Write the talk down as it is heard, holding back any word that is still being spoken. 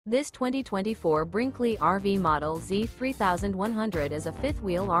This 2024 Brinkley RV Model Z 3100 is a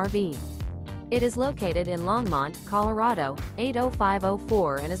fifth-wheel RV. It is located in Longmont, Colorado,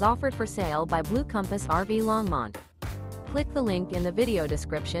 80504 and is offered for sale by Blue Compass RV Longmont. Click the link in the video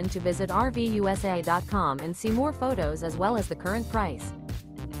description to visit RVUSA.com and see more photos as well as the current price.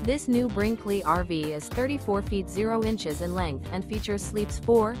 This new Brinkley RV is 34 feet 0 inches in length and features sleeps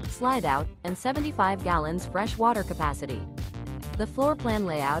 4, slide-out, and 75 gallons fresh water capacity. The floor plan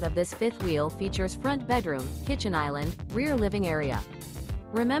layout of this fifth wheel features front bedroom, kitchen island, rear living area.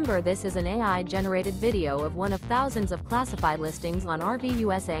 Remember, this is an AI-generated video of one of thousands of classified listings on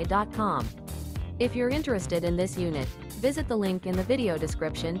RVUSA.com. If you're interested in this unit, visit the link in the video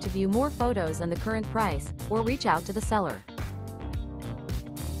description to view more photos and the current price, or reach out to the seller.